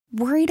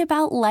Worried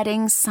about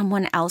letting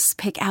someone else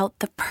pick out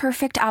the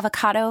perfect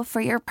avocado for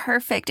your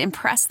perfect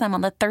impress them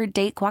on the third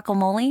date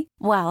guacamole?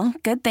 Well,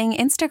 good thing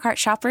Instacart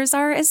shoppers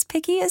are as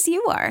picky as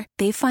you are.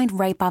 They find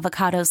ripe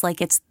avocados like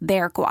it's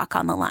their guac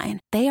on the line.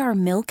 They are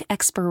milk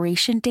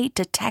expiration date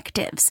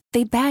detectives.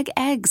 They bag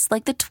eggs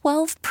like the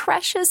 12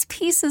 precious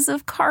pieces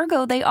of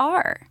cargo they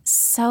are.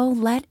 So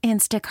let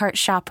Instacart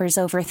shoppers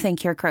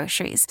overthink your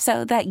groceries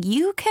so that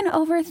you can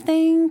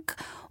overthink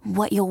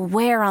what you'll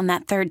wear on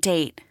that third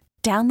date.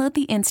 Download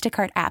the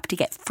Instacart app to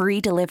get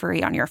free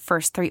delivery on your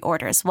first 3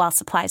 orders while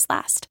supplies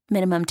last.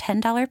 Minimum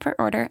 $10 per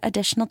order.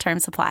 Additional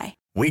terms apply.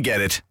 We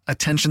get it.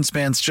 Attention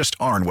spans just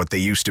aren't what they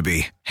used to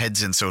be.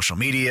 Heads in social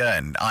media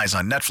and eyes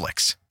on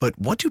Netflix. But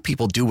what do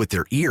people do with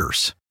their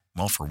ears?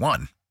 Well, for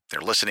one, they're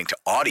listening to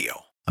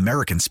audio.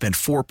 Americans spend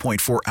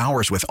 4.4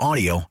 hours with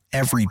audio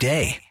every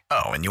day.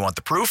 Oh, and you want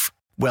the proof?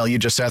 Well, you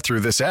just sat through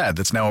this ad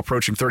that's now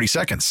approaching 30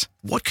 seconds.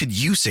 What could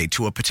you say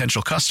to a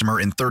potential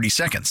customer in 30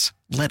 seconds?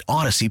 Let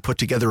Odyssey put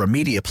together a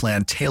media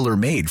plan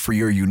tailor-made for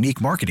your unique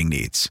marketing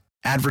needs.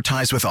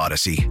 Advertise with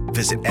Odyssey.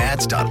 Visit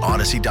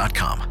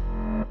ads.odyssey.com.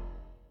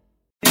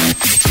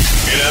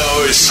 You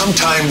know,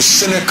 sometimes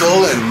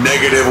cynical and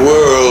negative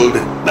world,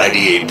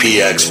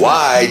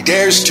 98PXY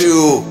dares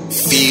to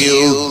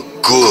feel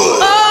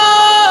good.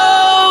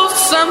 Oh,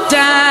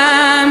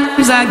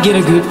 sometimes I get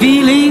a good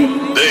feeling.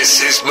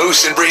 This is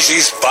Moose and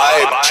Breezy's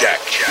Vibe Check.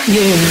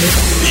 Yeah.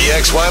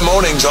 PXY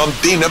mornings on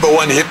the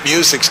 #1 hit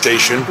music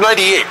station,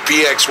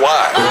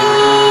 98PXY.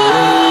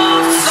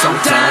 Oh,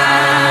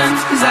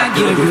 sometimes I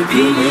get a good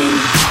feeling.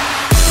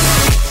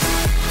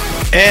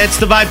 It's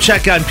the Vibe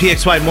Check on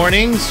PXY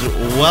Mornings.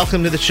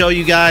 Welcome to the show,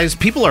 you guys.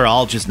 People are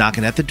all just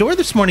knocking at the door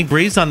this morning,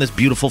 Breeze, on this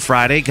beautiful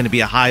Friday. Going to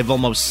be a high of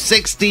almost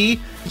 60.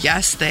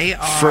 Yes, they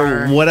are.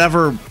 For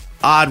whatever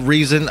odd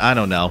reason, I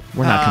don't know.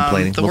 We're not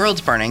complaining. The world's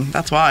burning.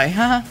 That's why.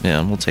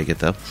 Yeah, we'll take it,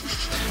 though.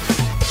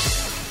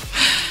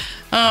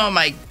 Oh,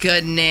 my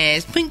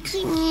goodness.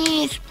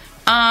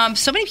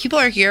 So many people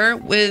are here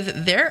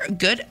with their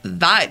good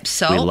vibes.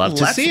 So we love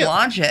to let's see it.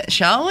 launch it,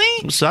 shall we?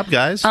 What's up,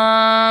 guys?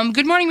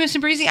 Good morning, Moose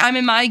and Breezy. I'm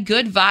in my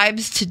good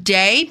vibes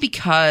today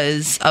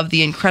because of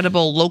the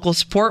incredible local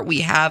support we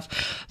have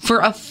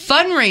for a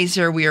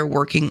fundraiser we are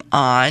working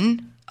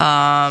on.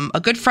 A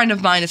good friend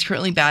of mine is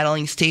currently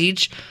battling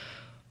stage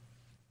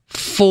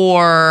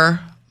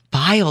 4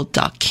 bile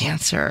duct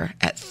cancer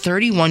at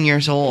 31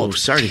 years old. Oh,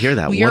 sorry to hear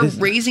that. We are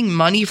raising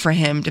money for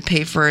him to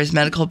pay for his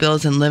medical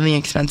bills and living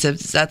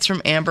expenses. That's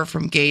from Amber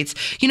from Gates.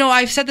 You know,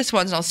 I've said this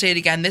once and I'll say it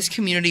again. This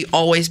community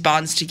always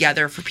bonds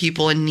together for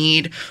people in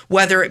need,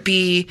 whether it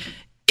be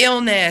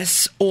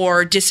illness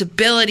or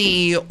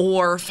disability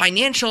or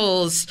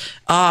financials,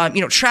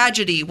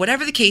 tragedy,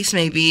 whatever the case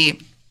may be.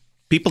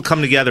 People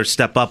come together,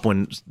 step up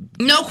when...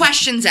 No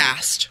questions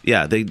asked.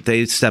 Yeah,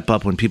 they step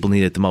up when people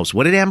need it the most.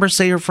 What did Amber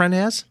say her friend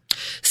has?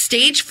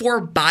 Stage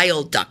 4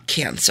 bile duct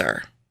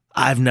cancer.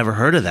 I've never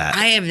heard of that.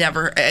 I have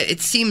never.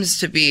 It seems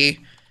to be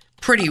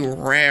pretty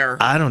rare.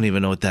 I don't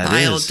even know what that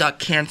bile is. Bile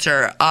duct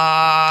cancer.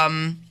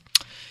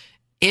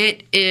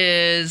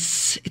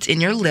 It's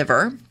in your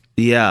liver.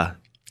 Yeah.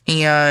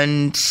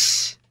 And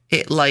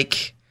it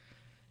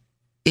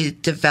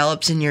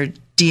develops in your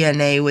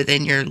DNA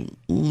within your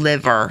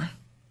liver.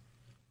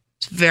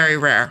 It's very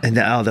rare. And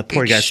the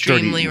poor guy's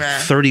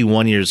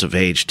 31 years of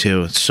age,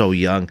 too. It's so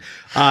young.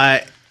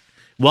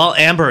 Well,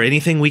 Amber,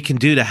 anything we can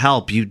do to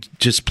help, you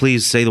just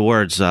please say the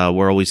words.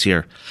 We're always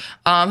here.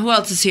 Who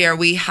else is here?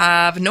 We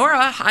have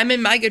Nora. I'm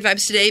in my good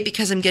vibes today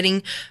because I'm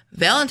getting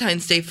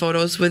Valentine's Day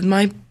photos with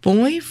my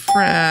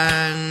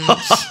boyfriend.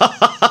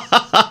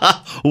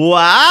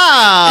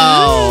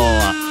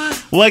 Wow. Ooh.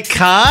 What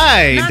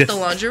kind? Not the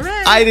lingerie.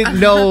 I didn't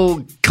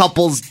know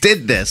couples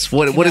did this.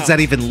 What does that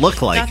even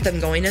look like? Got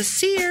them going to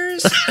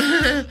Sears.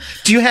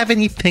 Do you have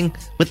anything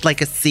with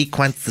like a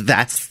sequence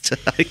vest?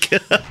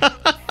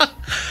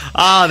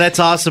 Oh, that's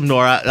awesome,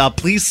 Nora.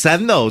 Please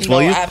send those,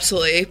 will you?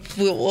 Absolutely.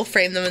 We'll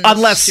frame them in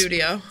the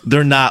studio.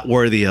 They're not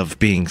worthy of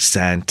being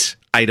sent.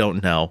 I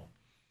don't know.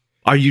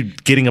 Are you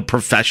getting a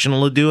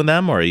professional to do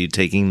them, or are you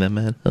taking them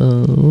at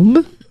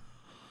home?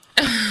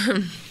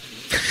 I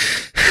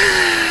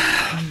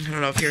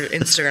don't know if your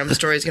Instagram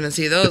story is going to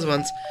see those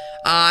ones.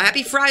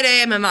 Happy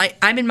Friday. I'm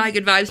in my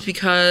good vibes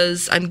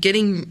because I'm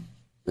getting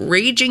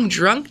raging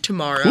drunk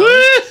tomorrow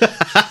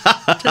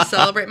to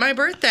celebrate my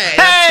birthday.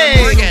 That's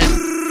from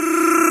Morgan.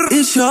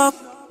 It's your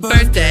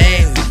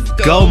Birthday.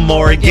 Go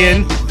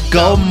Morgan.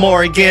 Go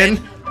Morgan.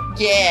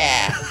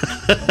 Yeah.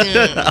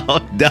 Oh,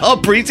 no,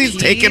 Breezy's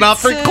taking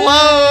off her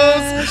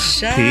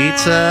clothes.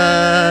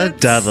 Pizza,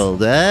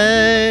 deviled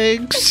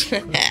eggs.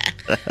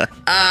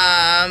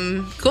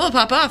 Cool,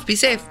 pop off. Be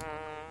safe.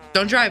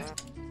 Don't drive.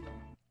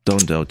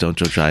 Don't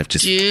drive.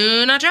 Just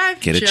do not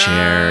drive. get a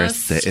chair,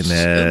 sit in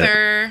it.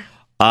 Uber.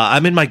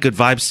 I'm in my good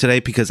vibes today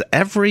because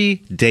every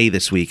day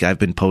this week I've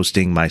been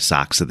posting my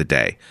socks of the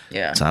day.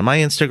 Yeah. It's on my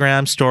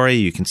Instagram story.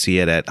 You can see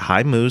it at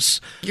High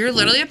Moose. You're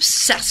literally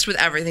obsessed with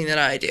everything that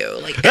I do.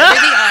 Like, everything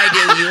I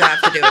do, you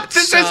have to do. It's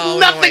This so has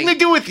nothing annoying.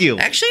 to do with you.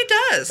 Actually, it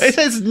does. It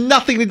has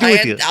nothing to do I with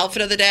had you.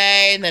 outfit of the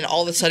day, and then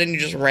all of a sudden you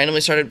just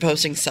randomly started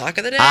posting sock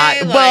of the day.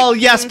 Well,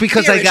 yes,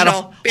 because be I got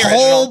original, a be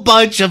whole original.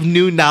 bunch of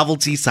new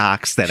novelty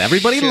socks that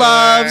everybody Sure.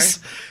 loves.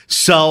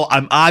 So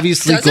I'm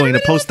obviously Does going to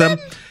everybody post them. love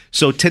them?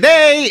 So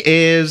today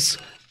is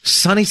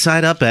Sunny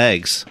Side Up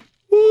eggs.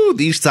 Ooh,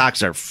 these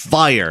socks are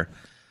fire.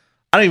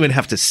 I don't even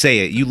have to say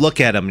it. You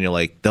look at them and you're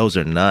like, those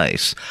are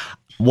nice.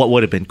 What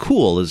would have been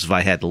cool is if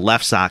I had the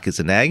left sock as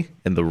an egg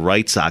and the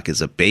right sock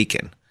as a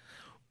bacon.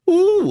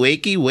 Ooh,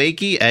 wakey,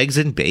 wakey, eggs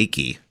and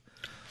bakey.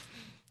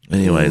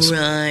 Anyways.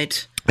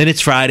 Right. And it's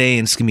Friday,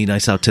 and it's going to be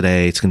nice out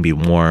today. It's going to be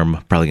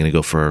warm. Probably going to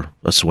go for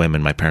a swim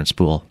in my parents'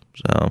 pool.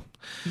 So,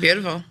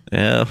 Beautiful.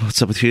 yeah,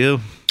 what's up with you?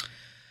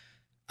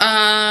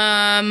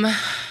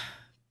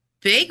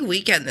 Big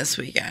weekend this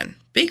weekend.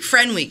 Big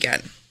friend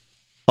weekend.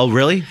 Oh,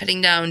 really?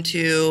 Heading down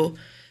to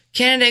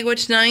Canandaigua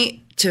tonight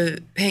to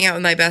hang out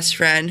with my best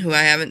friend, who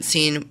I haven't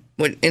seen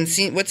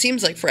what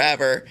seems like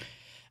forever.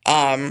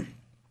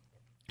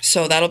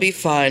 So that'll be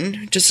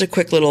fun. Just a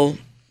quick little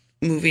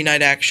movie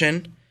night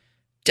action.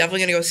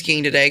 Definitely gonna go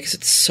skiing today because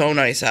it's so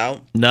nice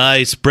out.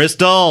 Nice.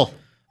 Bristol.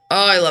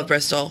 Oh, I love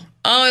Bristol.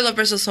 Oh, I love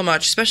Bristol so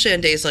much, especially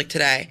on days like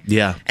today.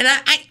 Yeah. And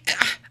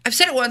I've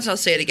said it once, and I'll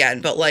say it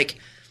again, but like,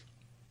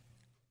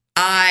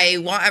 I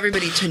want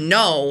everybody to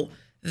know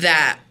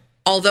that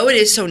although it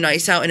is so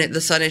nice out and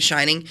the sun is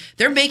shining,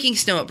 they're making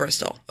snow at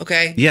Bristol,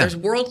 okay? Yeah. There's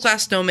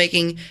world-class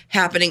snowmaking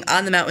happening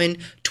on the mountain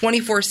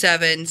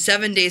 24/7,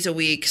 7 days a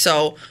week.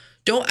 So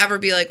don't ever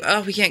be like,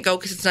 oh, we can't go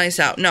because it's nice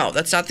out. No,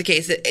 that's not the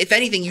case. If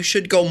anything, you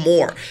should go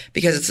more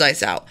because it's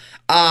nice out.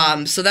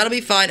 So that'll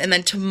be fun. And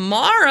then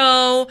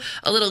tomorrow,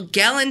 a little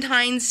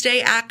Galentine's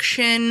Day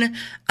action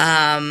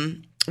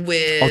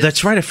with... Oh,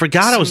 that's right. I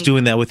forgot I was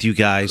doing that with you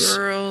guys.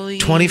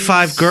 girlies.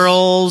 25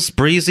 girls,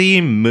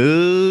 Breezy,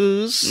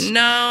 Moose.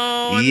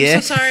 No, I'm Yeah.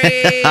 so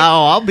sorry.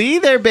 Oh, I'll be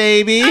there,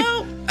 baby.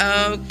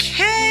 Oh,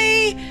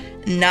 okay.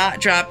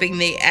 Not dropping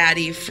the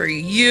Addy for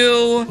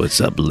you.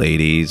 What's up,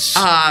 ladies?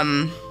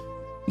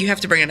 You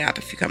have to bring a nap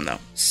if you come, though.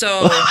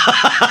 So,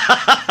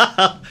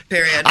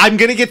 period. I'm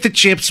going to get the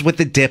chips with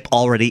the dip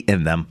already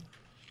in them.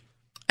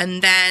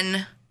 And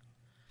then,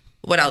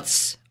 what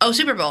else? Oh,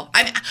 Super Bowl.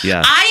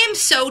 Yeah. I am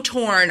so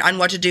torn on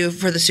what to do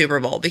for the Super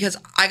Bowl because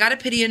I got a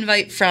pity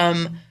invite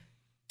from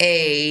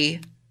a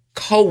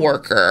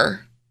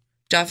coworker,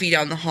 Duffy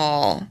down the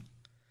hall.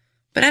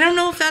 But I don't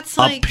know if that's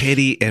A like...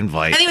 pity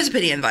invite. I think it was a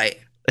pity invite.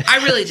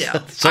 I really do.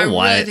 So I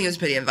what? really think it was a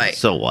pity invite.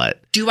 So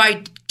what? Do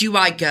I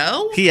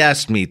go? He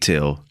asked me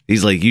to.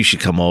 He's like, you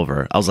should come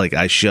over. I was like,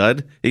 I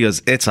should? He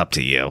goes, it's up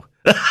to you.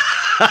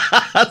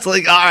 I was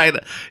like, all right.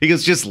 He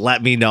goes, just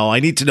let me know. I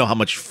need to know how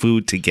much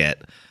food to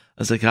get. I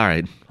was like, all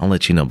right, I'll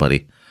let you know,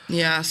 buddy.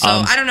 Yeah. So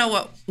I don't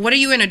know what are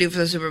you gonna do for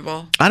the Super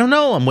Bowl? I don't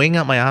know. I'm weighing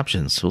out my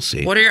options. We'll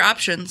see. What are your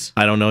options?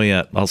 I don't know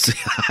yet. I'll see.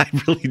 I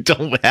really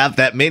don't have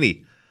that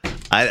many.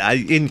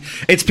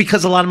 It's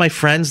because a lot of my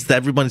friends,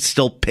 everyone's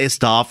still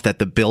pissed off that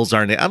the Bills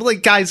aren't. I'm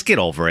like, guys, get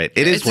over it.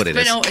 It is what it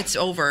is. It's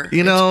over.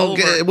 You know,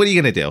 It's over. what are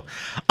you going to do?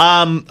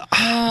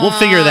 We'll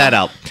figure that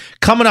out.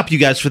 Coming up, you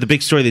guys, for the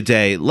big story of the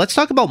day, let's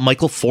talk about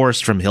Michael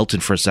Forrest from Hilton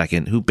for a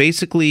second, who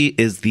basically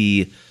is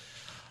the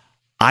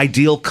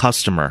ideal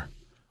customer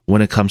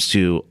when it comes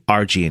to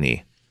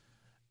RG&E.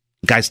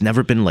 Guy's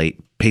never been late,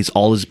 pays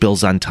all his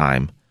bills on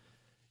time,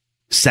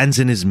 sends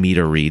in his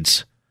meter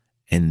reads,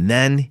 and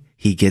then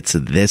he gets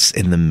this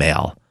in the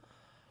mail.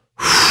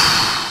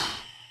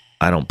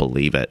 I don't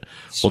believe it.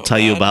 We'll tell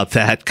you about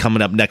that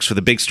coming up next for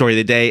the big story of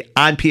the day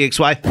on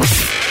PXY.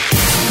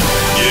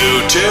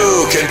 You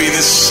too can be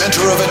the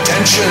center of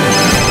attention.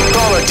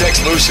 Call or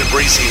text Moose and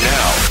Breezy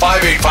now.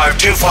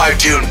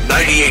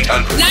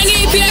 585-252-9800.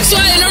 98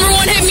 PXY, the number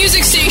one hit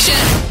music station.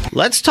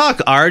 Let's talk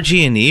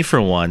RG&E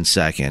for 1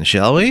 second,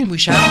 shall we? We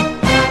shall.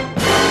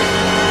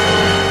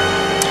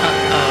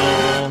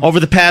 Over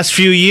the past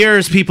few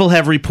years, people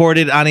have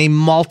reported on a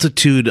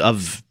multitude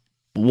of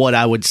what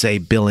I would say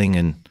billing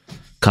and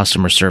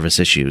customer service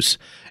issues.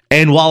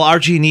 And while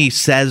RG&E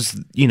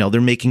says, they're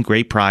making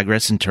great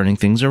progress in turning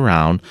things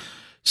around,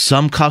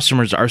 some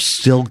customers are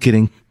still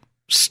getting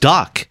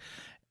stuck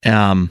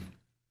in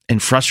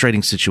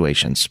frustrating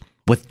situations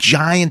with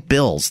giant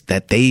bills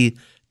that they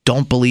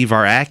don't believe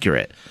are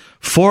accurate.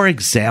 For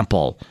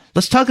example,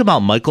 let's talk about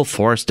Michael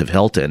Forrest of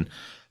Hilton.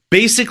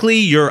 Basically,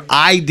 your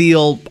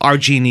ideal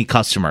RG&E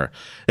customer.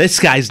 This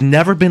guy's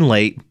never been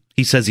late.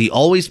 He says he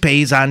always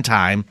pays on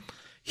time.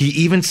 He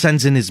even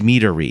sends in his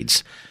meter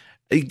reads.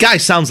 The guy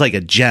sounds like a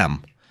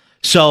gem.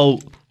 So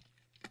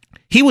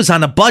he was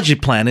on a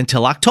budget plan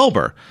until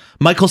October.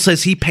 Michael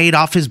says he paid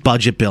off his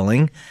budget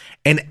billing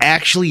and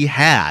actually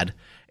had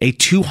a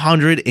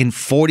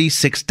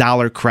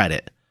 $246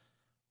 credit,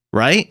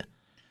 right? Okay.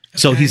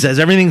 So he says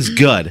everything's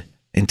good.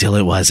 until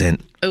it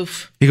wasn't.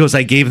 Oof. He goes,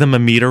 I gave them a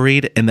meter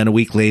read, and then a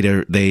week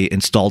later, they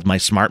installed my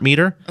smart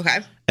meter. Okay.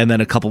 And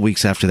then a couple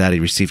weeks after that, he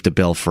received a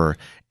bill for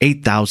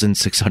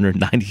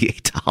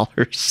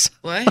 $8,698.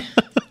 What?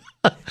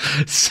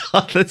 So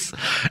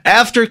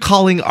after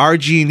calling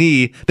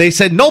RG&E, they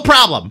said, no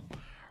problem.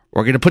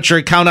 We're going to put your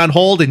account on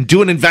hold and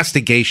do an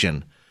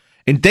investigation.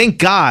 And thank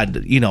God,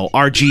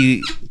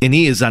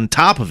 RG&E is on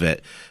top of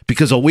it,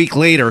 because a week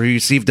later, he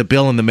received a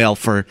bill in the mail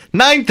for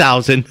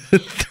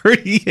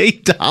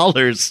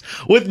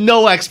 $9,038 with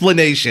no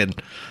explanation.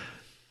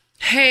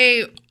 Hey,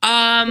 you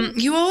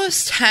owe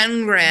us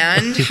 10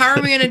 grand. How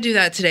are we going to do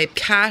that today?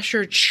 Cash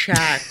or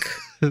check?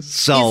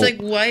 So he's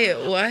like,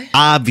 what?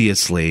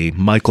 Obviously,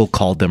 Michael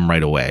called them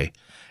right away.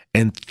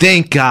 And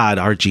thank God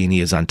RG&E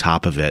is on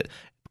top of it,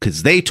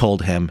 because they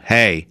told him,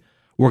 hey,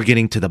 we're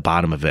getting to the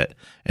bottom of it.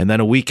 And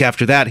then a week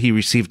after that, he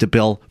received a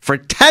bill for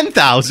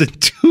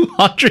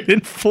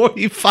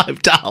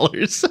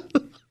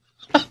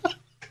 $10,245.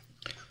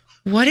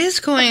 What is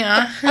going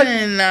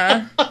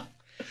on?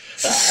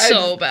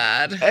 So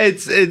bad.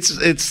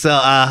 It's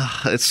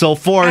so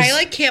forced.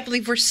 I can't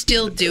believe we're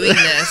still doing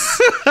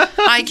this.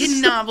 I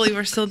cannot believe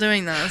we're still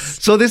doing this.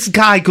 So this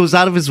guy goes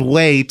out of his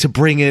way to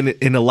bring in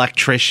an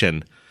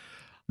electrician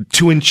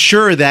to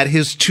ensure that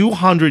his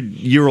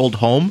 200-year-old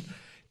home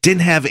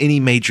didn't have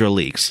any major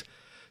leaks.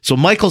 So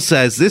Michael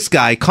says this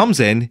guy comes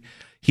in,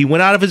 he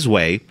went out of his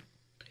way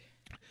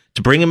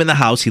to bring him in the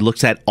house. He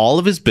looks at all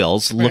of his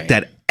bills, looked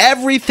at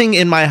everything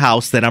in my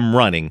house that I'm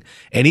running,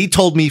 and he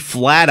told me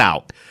flat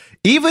out,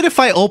 even if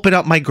I open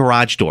up my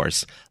garage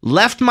doors,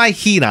 left my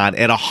heat on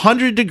at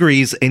 100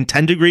 degrees in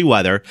 10-degree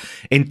weather,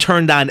 and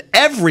turned on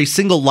every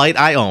single light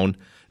I own,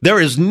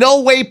 there is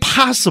no way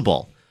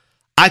possible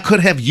I could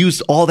have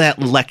used all that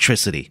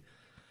electricity.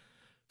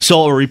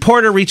 So a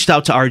reporter reached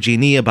out to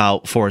RG&E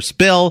about Forrest's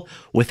bill.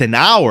 Within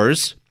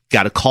hours,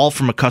 got a call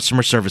from a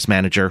customer service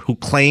manager who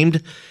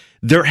claimed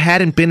there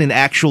hadn't been an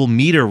actual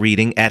meter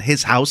reading at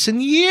his house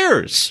in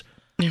years.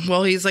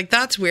 Well, he's like,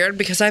 that's weird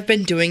because I've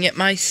been doing it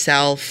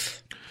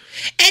myself.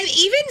 And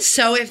even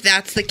so, if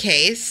that's the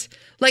case,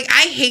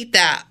 I hate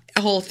that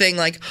whole thing.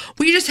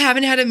 We just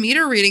haven't had a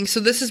meter reading, so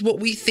this is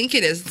what we think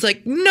it is. It's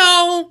like,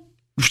 no.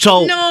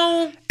 So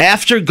no.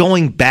 After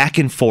going back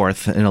and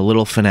forth and a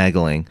little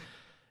finagling,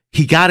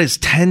 he got his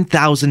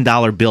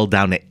 $10,000 bill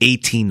down to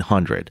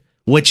 $1,800,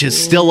 which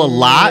is still a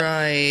lot.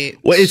 Right.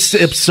 Well, it's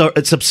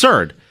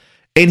absurd.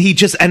 And he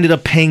just ended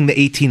up paying the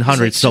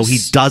 $1,800 so he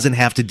doesn't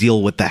have to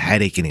deal with the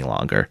headache any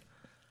longer.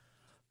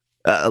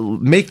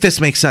 Make this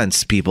make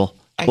sense, people.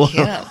 I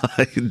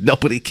can't.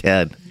 Nobody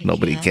can.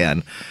 Nobody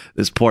can.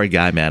 This poor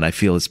guy, man, I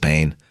feel his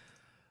pain.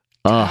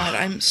 God,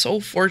 I'm so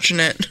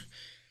fortunate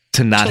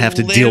to not have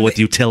to deal with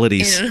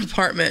utilities. In an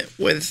apartment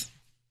with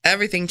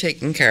everything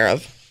taken care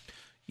of.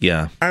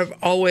 Yeah. I've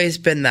always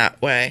been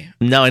that way.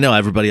 No, I know.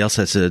 Everybody else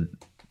has to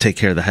take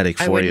care of the headache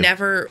for you. I would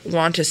never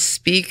want to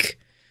speak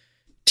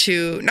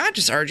to not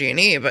just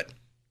RG&E, but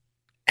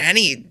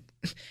any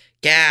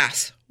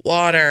gas,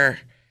 water,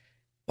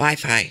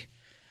 Wi-Fi.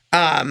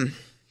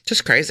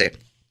 Just crazy.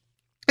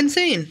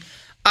 Insane.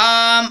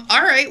 All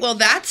right. Well,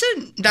 that's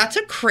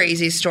a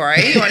crazy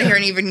story. You want to hear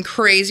an even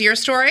crazier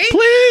story?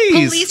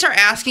 Please. Police are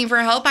asking for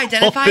help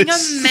identifying a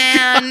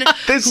man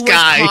who was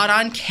caught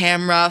on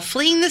camera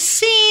fleeing the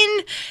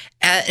scene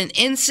at an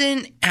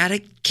incident at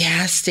a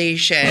gas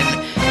station.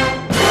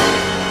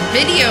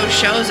 Video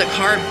shows a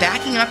car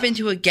backing up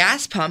into a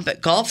gas pump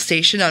at Gulf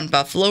Station on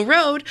Buffalo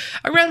Road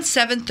around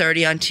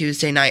 7:30 on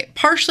Tuesday night,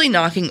 partially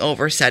knocking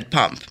over said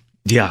pump.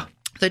 Yeah.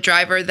 The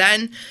driver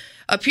then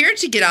appeared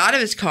to get out of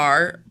his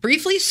car,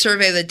 briefly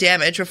survey the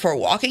damage before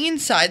walking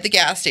inside the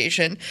gas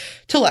station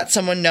to let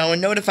someone know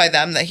and notify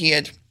them that he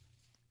had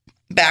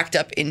backed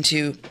up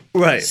into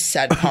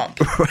said pump.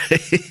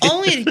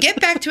 Only to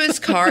get back to his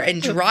car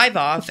and drive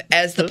off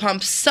as the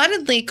pump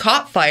suddenly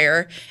caught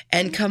fire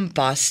and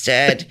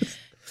combusted.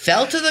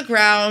 Fell to the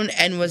ground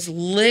and was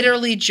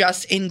literally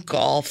just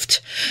engulfed.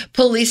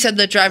 Police said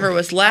the driver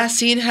was last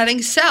seen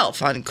heading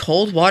south on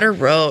Coldwater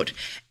Road.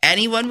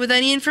 Anyone with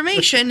any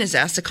information is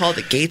asked to call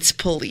the Gates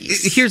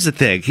Police. Here's the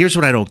thing. Here's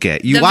what I don't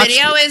get. The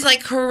video is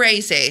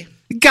crazy.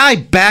 Guy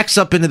backs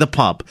up into the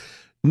pump.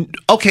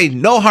 Okay,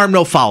 no harm,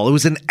 no foul. It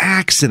was an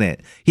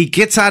accident. He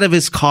gets out of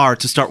his car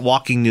to start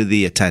walking to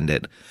the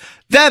attendant.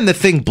 Then the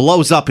thing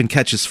blows up and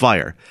catches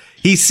fire.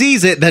 He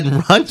sees it,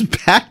 then runs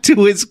back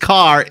to his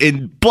car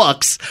and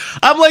books.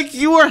 I'm like,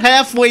 you were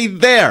halfway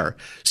there.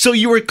 So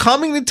you were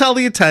coming to tell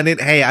the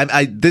attendant, hey,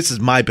 I this is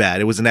my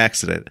bad. It was an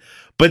accident.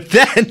 But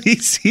then he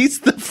sees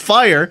the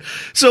fire,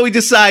 so he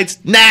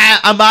decides, nah,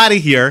 I'm out of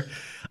here.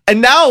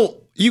 And now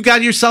you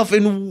got yourself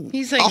in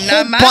He's like, a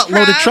whole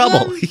buttload of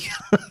trouble.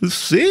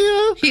 See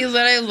ya. He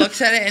literally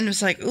looks at it and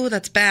was like, ooh,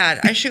 that's bad.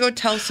 I should go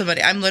tell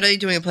somebody. I'm literally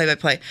doing a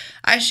play-by-play.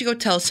 I should go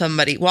tell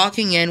somebody.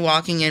 Walking in.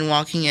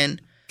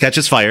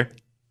 Catches fire.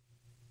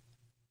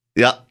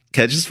 Yeah,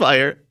 catches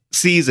fire.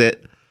 Sees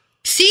it.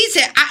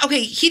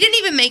 Okay, he didn't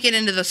even make it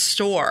into the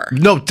store.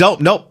 Nope.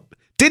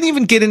 Didn't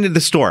even get into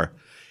the store.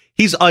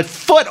 He's a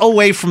foot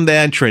away from the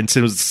entrance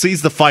and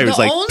sees the fire. He's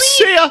like,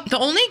 see ya. The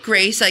only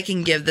grace I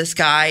can give this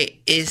guy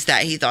is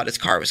that he thought his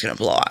car was going to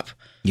blow up.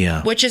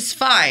 Yeah. Which is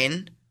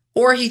fine.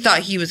 Or he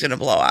thought he was going to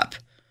blow up.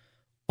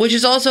 Which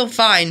is also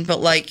fine,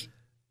 but like...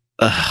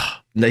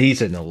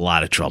 He's in a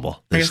lot of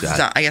trouble. I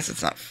guess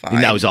it's not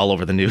fine. Now he's all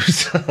over the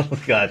news.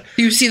 Oh, God.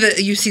 You see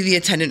the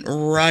attendant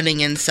running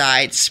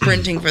inside,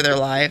 sprinting for their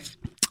life.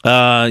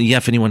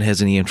 If anyone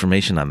has any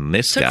information on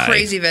this guy. It's a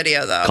crazy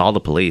video, though. Call the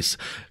police.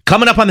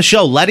 Coming up on the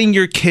show, letting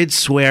your kids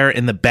swear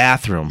in the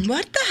bathroom.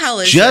 What the hell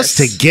is just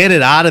this? To get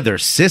it out of their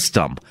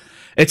system.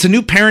 It's a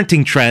new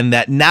parenting trend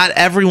that not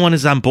everyone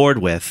is on board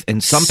with,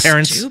 and some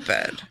parents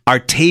are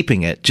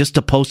taping it just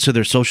to post to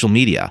their social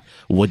media.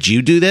 Would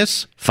you do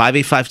this?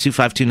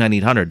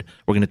 585-252-9800.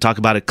 We're going to talk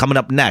about it coming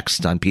up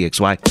next on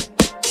PXY.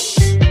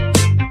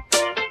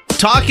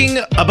 Talking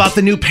about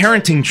the new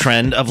parenting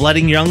trend of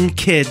letting young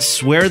kids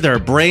swear their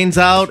brains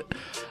out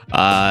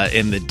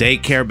in the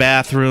daycare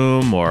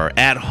bathroom or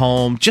at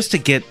home just to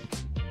get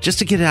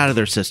it out of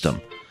their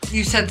system.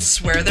 You said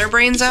swear their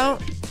brains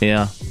out?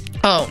 Yeah.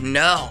 Oh,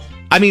 no.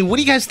 I mean, what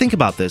do you guys think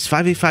about this?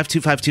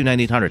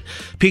 585-252-9800.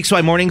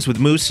 PXY Mornings with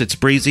Moose. It's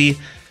breezy.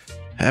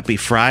 Happy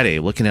Friday.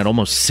 Looking at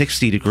almost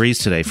 60 degrees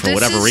today for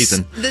whatever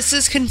reason. This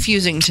is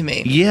confusing to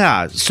me.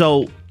 Yeah.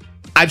 So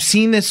I've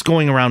seen this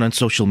going around on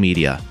social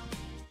media.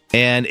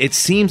 And it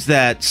seems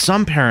that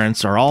some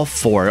parents are all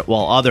for it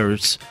while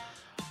others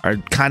are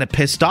kind of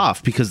pissed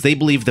off because they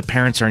believe the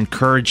parents are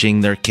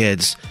encouraging their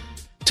kids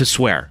to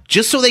swear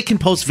just so they can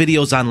post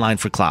videos online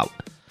for clout.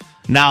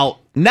 Now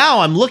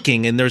I'm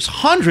looking and there's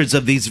hundreds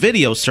of these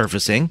videos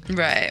surfacing.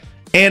 Right.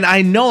 And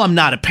I know I'm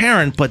not a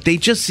parent, but they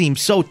just seem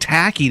so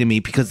tacky to me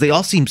because they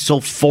all seem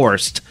so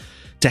forced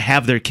to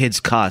have their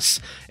kids cuss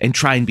and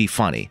try and be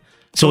funny.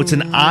 So it's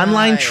an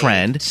online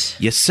trend.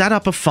 You set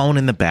up a phone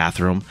in the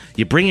bathroom.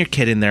 You bring your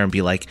kid in there and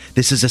be like,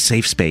 this is a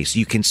safe space.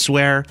 You can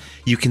swear.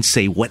 You can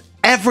say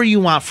whatever you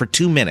want for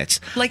 2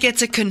 minutes. Like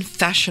it's a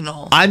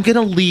confessional. I'm going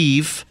to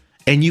leave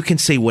and you can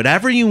say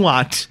whatever you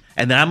want.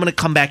 And then I'm going to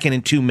come back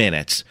in 2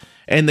 minutes.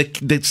 And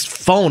this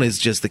phone is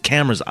just, the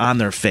camera's on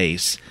their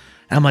face.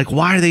 And I'm like,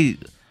 why are they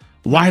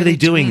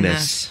doing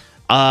this?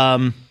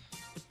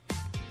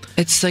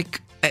 It's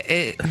like,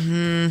 I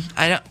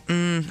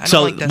don't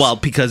like this. Well,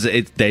 because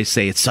they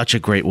say it's such a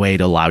great way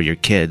to allow your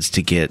kids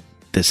to get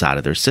this out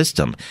of their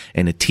system.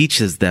 And it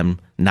teaches them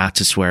not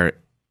to swear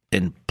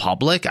in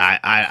public.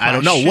 I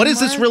don't know. What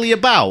is this really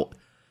about?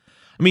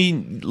 I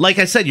mean, like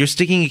I said, you're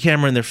sticking a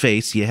camera in their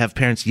face. You have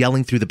parents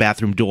yelling through the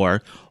bathroom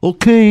door.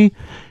 Okay,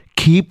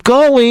 keep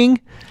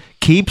going.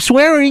 Keep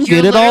swearing.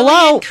 Get it all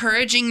out.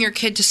 Encouraging your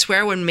kid to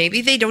swear when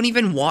maybe they don't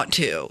even want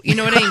to. You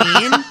know what I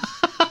mean?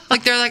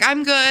 Like, they're like,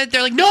 I'm good.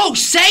 They're like, no,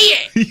 say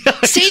it.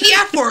 Yeah. Say the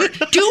F word.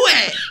 Do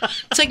it.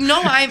 It's like,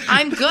 no,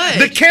 I'm good.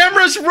 The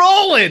camera's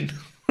rolling.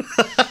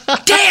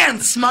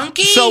 Dance,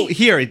 monkey. So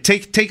here,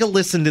 take a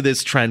listen to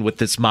this trend with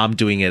this mom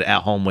doing it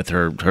at home with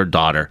her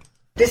daughter.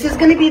 This is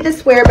going to be the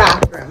swear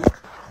bathroom.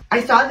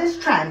 I saw this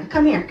trend.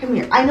 Come here.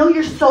 I know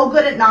you're so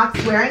good at not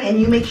swearing, and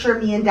you make sure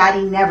me and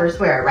Daddy never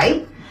swear,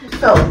 right?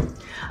 So,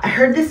 I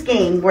heard this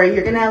game where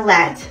you're going to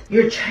let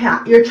your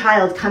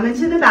child come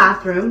into the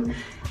bathroom.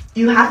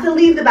 You have to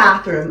leave the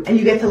bathroom, and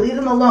you get to leave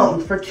them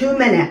alone for 2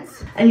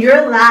 minutes. And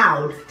you're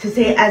allowed to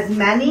say as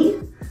many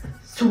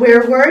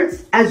swear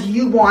words as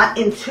you want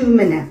in 2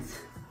 minutes.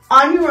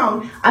 On your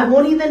own. I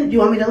won't even... Do you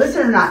want me to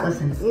listen or not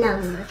listen?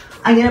 No.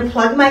 I'm going to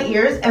plug my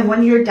ears, and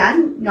when you're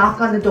done, knock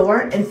on the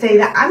door and say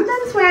that I'm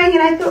done swearing,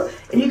 and I feel...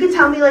 And you can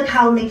tell me, like,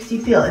 how it makes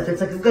you feel, if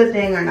it's, like, a good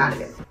thing or not a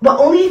good thing. But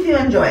only if you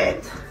enjoy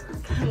it.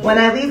 When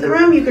I leave the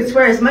room, you can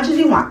swear as much as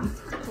you want.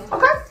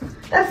 Okay?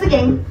 That's the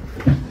game.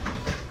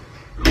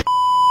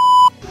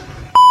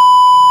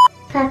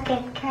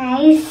 Pocket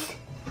guys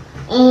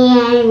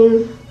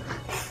and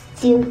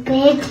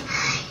stupid,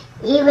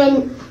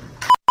 even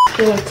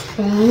good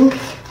things.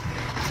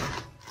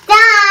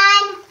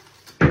 Done!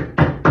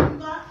 You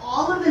got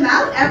all of them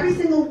out? Every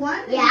single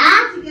one?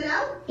 Yeah. To get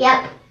out?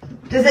 Yep.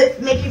 Does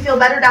it make you feel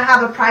better to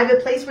have a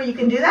private place where you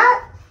can do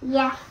that?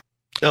 Yeah.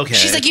 Okay.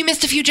 She's like, you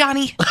missed a few,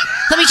 Johnny.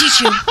 Let me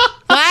teach you.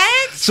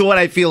 What? So what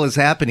I feel is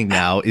happening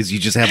now is you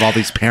just have all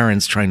these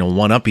parents trying to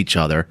one-up each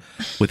other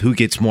with who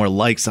gets more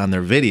likes on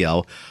their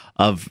video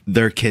of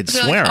their kids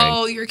They're swearing. like,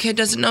 oh, your kid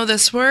doesn't know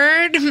this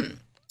word? Oh,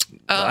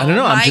 I don't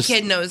know. My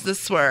kid knows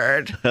this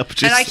word.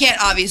 And I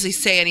can't obviously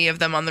say any of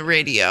them on the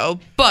radio,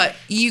 but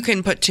you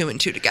can put 2 and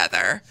 2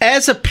 together.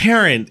 As a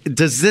parent,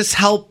 does this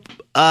help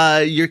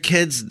your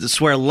kids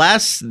swear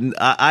less?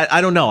 I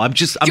don't know.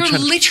 You're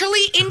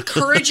literally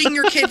encouraging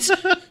your kids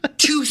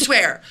to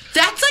swear.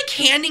 That's like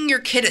handing your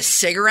kid a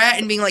cigarette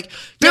and being like,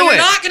 no, you're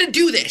not going to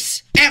do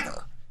this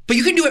ever. But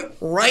you can do it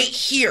right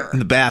here. In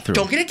the bathroom.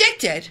 Don't get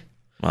addicted.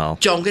 Well.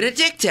 Don't get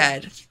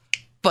addicted.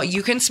 But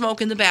you can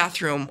smoke in the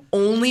bathroom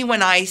only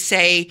when I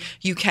say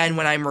you can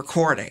when I'm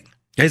recording.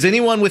 Has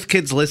anyone with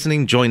kids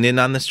listening joined in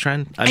on this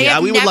trend? I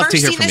mean, we would love to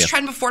hear from you. I've never seen this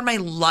trend before in my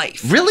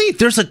life. Really?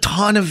 There's a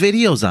ton of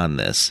videos on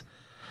this.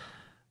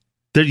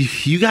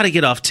 You got to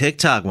get off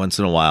TikTok once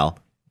in a while.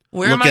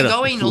 Where am I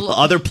going?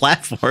 Other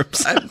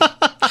platforms.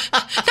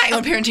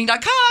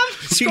 911parenting.com,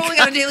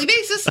 scrolling on a daily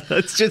basis.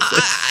 It's just,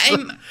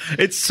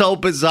 it's so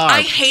bizarre.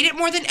 I hate it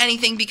more than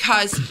anything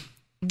because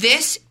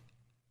this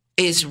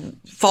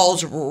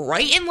falls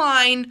right in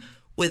line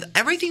with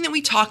everything that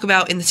we talk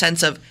about in the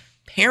sense of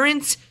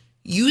parents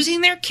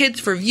using their kids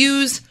for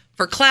views,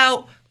 for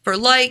clout, for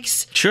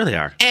likes. Sure they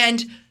are.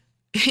 And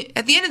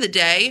at the end of the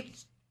day,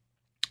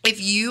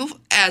 if you,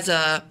 as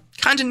a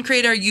content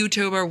creator,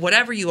 YouTuber,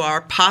 whatever you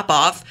are, pop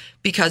off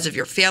because of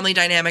your family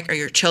dynamic or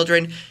your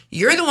children,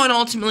 you're the one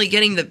ultimately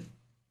getting the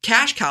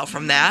cash cow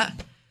from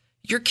that.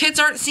 Your kids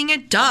aren't seeing a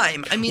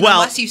dime. I mean,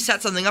 unless you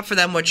set something up for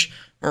them, which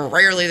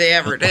rarely they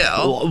ever do.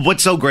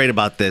 What's so great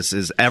about this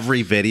is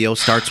every video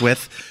starts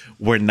with,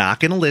 we're not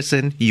going to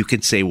listen. You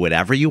can say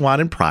whatever you want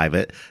in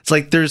private. It's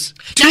like there's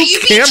two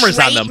cameras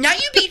on them. Now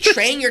you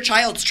betraying your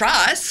child's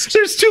trust.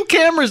 There's two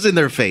cameras in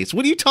their face.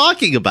 What are you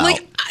talking about?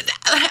 Like,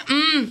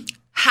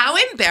 how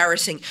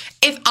embarrassing.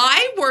 If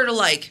I were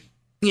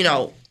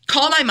to,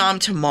 call my mom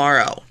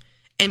tomorrow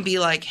and be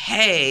like,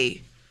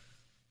 hey,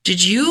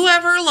 did you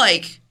ever,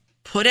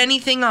 put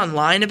anything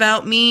online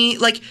about me?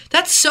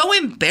 That's so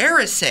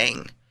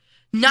embarrassing.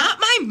 Not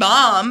my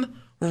mom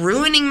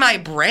ruining my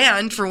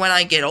brand for when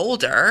I get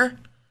older.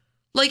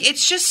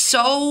 It's just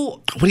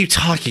so... What are you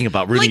talking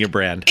about, ruining your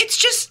brand? It's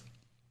just...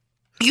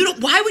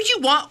 why would you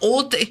want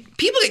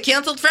people get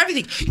canceled for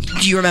everything?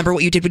 Do you remember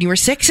what you did when you were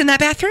 6 in that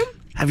bathroom?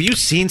 Have you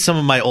seen some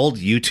of my old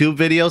YouTube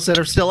videos that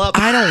are still up?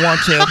 I don't want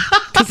to,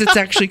 because it's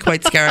actually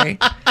quite scary.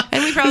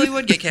 And we probably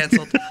would get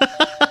canceled.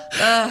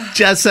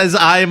 Jess says,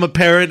 I am a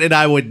parent and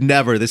I would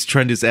never. This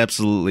trend is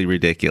absolutely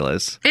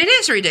ridiculous. It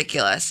is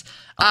ridiculous.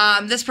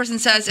 This person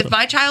says, if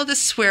my child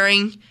is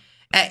swearing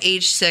at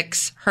age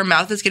 6, her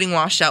mouth is getting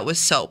washed out with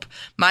soap.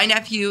 My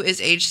nephew is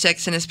age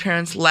 6 and his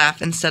parents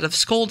laugh instead of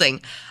scolding.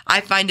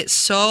 I find it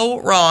so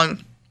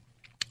wrong.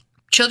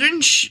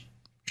 Children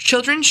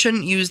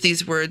shouldn't use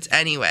these words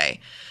anyway.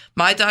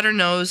 My daughter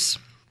knows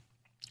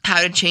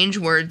how to change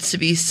words to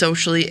be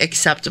socially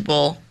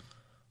acceptable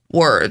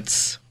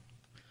words.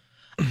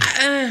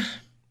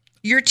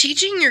 You're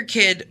teaching your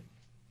kid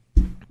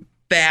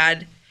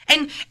bad.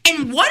 And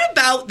what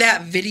about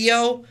that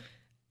video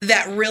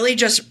that really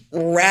just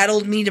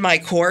rattled me to my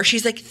core?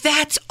 She's like,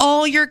 that's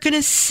all you're going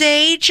to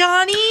say,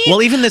 Johnny?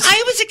 Well, even this...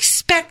 I was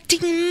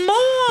expecting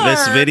more.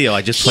 This video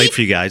I just played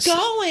for you guys.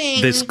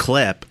 Going. This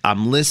clip,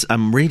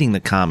 I'm reading the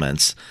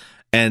comments,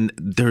 and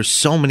there's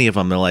so many of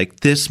them. They're like,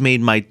 this made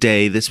my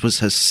day. This was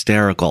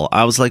hysterical.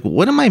 I was like,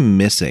 what am I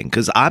missing?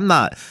 Because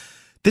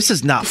this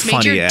is not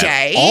funny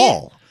at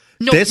all.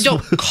 No,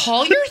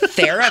 call your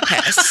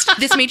therapist.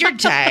 This made your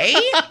day?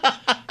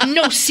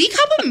 No, seek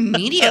help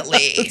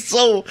immediately.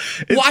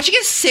 Watching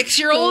a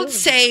 6-year-old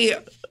say,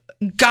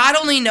 God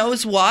only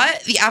knows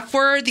what, the F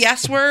word, the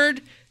S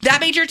word, that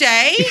made your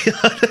day?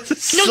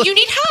 No, you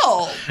need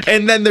help.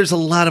 And then there's a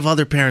lot of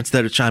other parents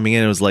that are chiming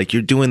in. It was like,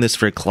 you're doing this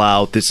for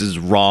clout. This is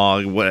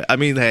wrong.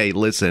 Hey,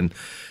 listen.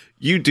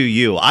 You do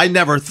you. I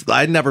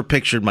never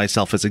pictured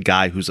myself as a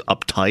guy who's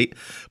uptight,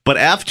 but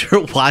after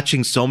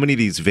watching so many of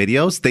these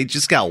videos, they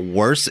just got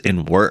worse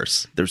and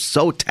worse. They're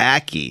so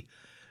tacky.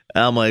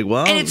 And I'm like,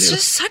 well, and it's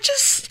just such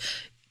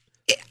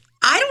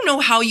I don't know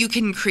how you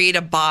can create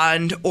a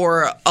bond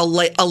or a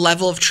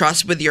level of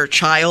trust with your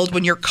child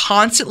when you're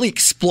constantly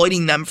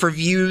exploiting them for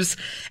views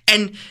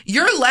and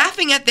you're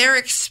laughing at their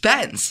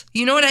expense.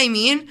 You know what I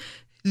mean?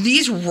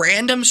 These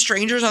random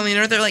strangers on the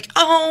internet, they're like,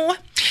 oh,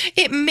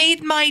 it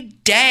made my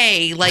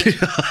day.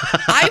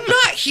 I'm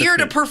not here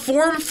to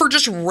perform for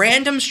just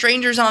random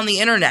strangers on the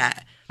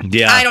internet.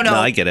 Yeah, I don't know. No,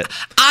 I get it.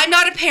 I'm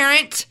not a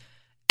parent,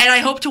 and I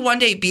hope to one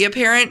day be a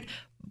parent.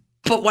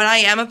 But when I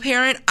am a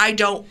parent, I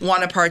don't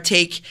want to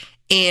partake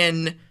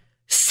in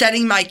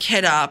setting my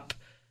kid up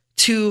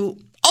to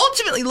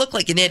ultimately look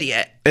like an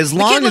idiot. As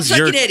long as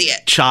your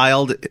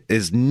child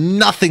is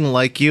nothing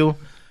like you,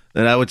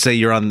 then I would say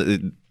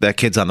that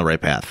kid's on the right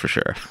path for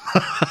sure.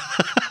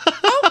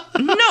 Oh,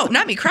 no,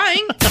 not me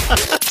crying.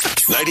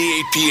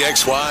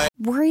 98PXY.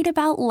 Worried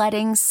about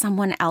letting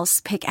someone else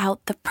pick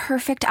out the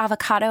perfect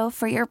avocado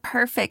for your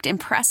perfect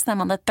impress them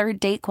on the third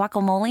date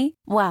guacamole?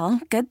 Well,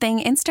 good thing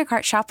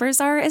Instacart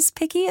shoppers are as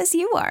picky as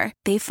you are.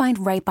 They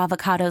find ripe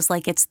avocados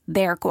like it's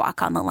their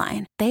guac on the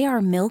line. They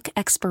are milk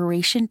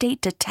expiration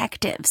date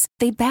detectives.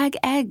 They bag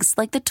eggs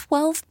like the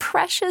 12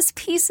 precious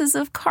pieces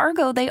of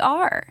cargo they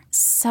are.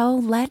 So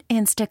let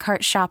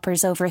Instacart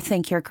shoppers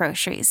overthink your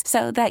groceries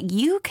so that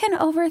you can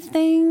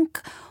overthink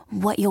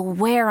what you'll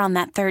wear on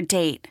that third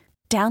date.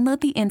 Download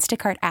the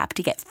Instacart app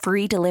to get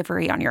free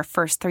delivery on your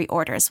first 3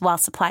 orders while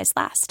supplies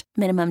last.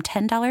 Minimum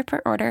 $10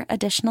 per order.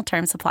 Additional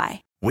terms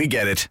apply. We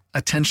get it.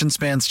 Attention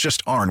spans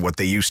just aren't what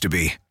they used to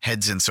be.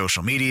 Heads in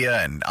social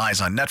media and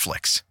eyes on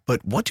Netflix.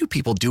 But what do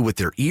people do with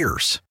their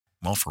ears?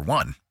 Well, for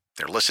one,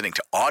 they're listening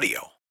to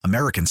audio.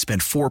 Americans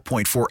spend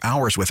 4.4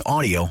 hours with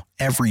audio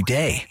every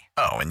day.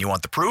 Oh, and you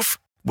want the proof?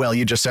 Well,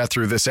 you just sat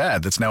through this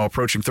ad that's now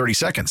approaching 30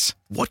 seconds.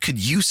 What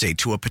could you say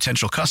to a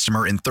potential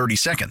customer in 30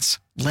 seconds?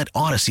 Let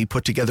Odyssey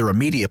put together a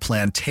media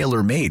plan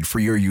tailor-made for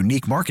your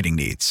unique marketing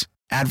needs.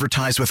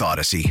 Advertise with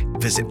Odyssey.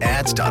 Visit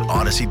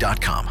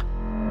ads.odyssey.com.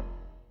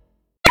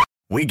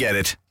 We get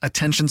it.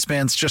 Attention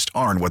spans just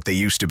aren't what they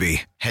used to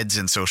be. Heads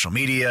in social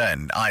media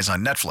and eyes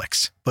on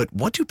Netflix. But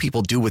what do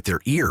people do with their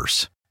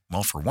ears?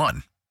 Well, for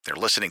one, they're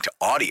listening to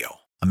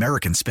audio.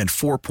 Americans spend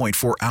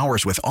 4.4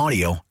 hours with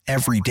audio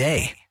every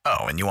day.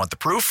 Oh, and you want the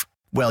proof?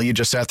 Well, you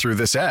just sat through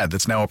this ad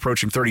that's now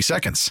approaching 30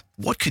 seconds.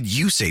 What could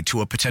you say to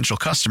a potential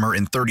customer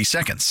in 30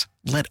 seconds?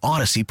 Let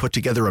Odyssey put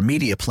together a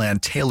media plan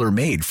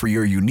tailor-made for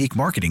your unique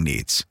marketing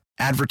needs.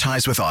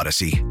 Advertise with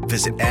Odyssey.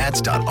 Visit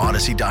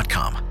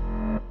ads.odyssey.com.